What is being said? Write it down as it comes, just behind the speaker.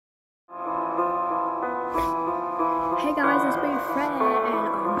Hey guys, it's me, Fred, and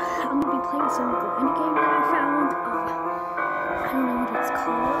I'm gonna be playing some grind game that I found. I don't know what it's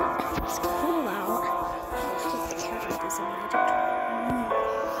called. It's cool out. Let's get the camera do some magic.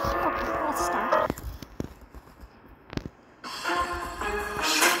 Okay, let's start.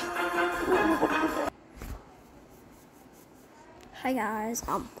 Hi guys,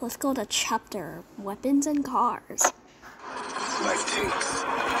 let's go to chapter weapons and cars.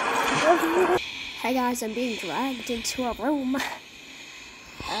 Hey guys, I'm being dragged into a room.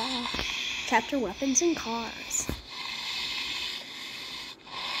 Chapter weapons and cars.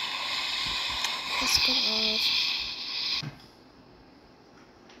 Let's go.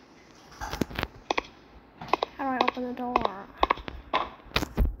 How do I open the door? I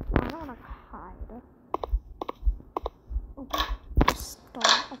don't want to hide. Oh,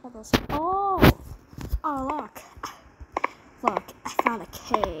 start. I thought this. Oh! Oh, look. Look, I found a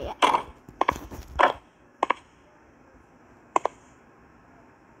K.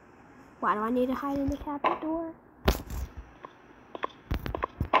 Why do I need to hide in the cabinet door?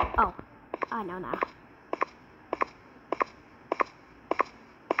 Oh, I know now.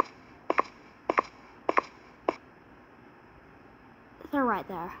 They're right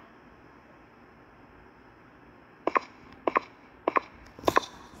there.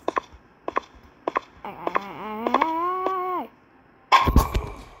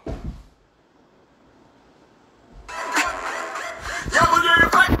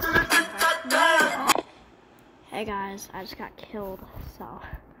 Hey guys, I just got killed, so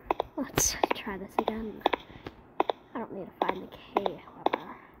let's try this again. I don't need to find the K, however.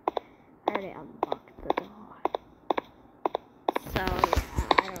 I already unlocked the door. So yeah,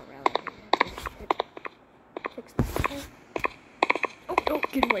 I don't really need to fix that. Oh,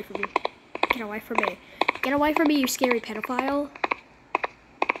 get away from me. Get away from me. Get away from me, you scary pedophile.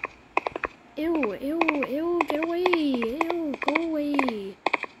 Ew, ew, ew, get away. Ew, go away.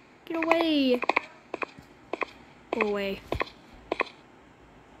 Get away. Go away.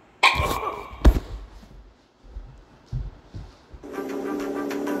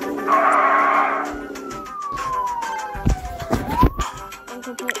 I'm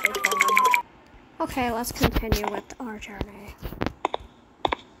completely gone. Okay, let's continue with our journey.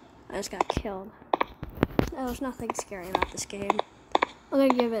 I just got killed. There's nothing scary about this game. I'm gonna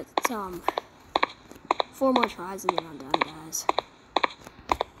give it 4 more tries and then I'm done, guys.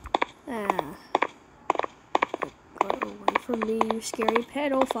 Get away from me, you scary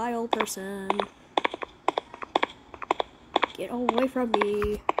pedophile person. Get away from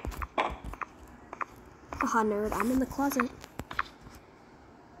me. Haha, nerd, I'm in the closet.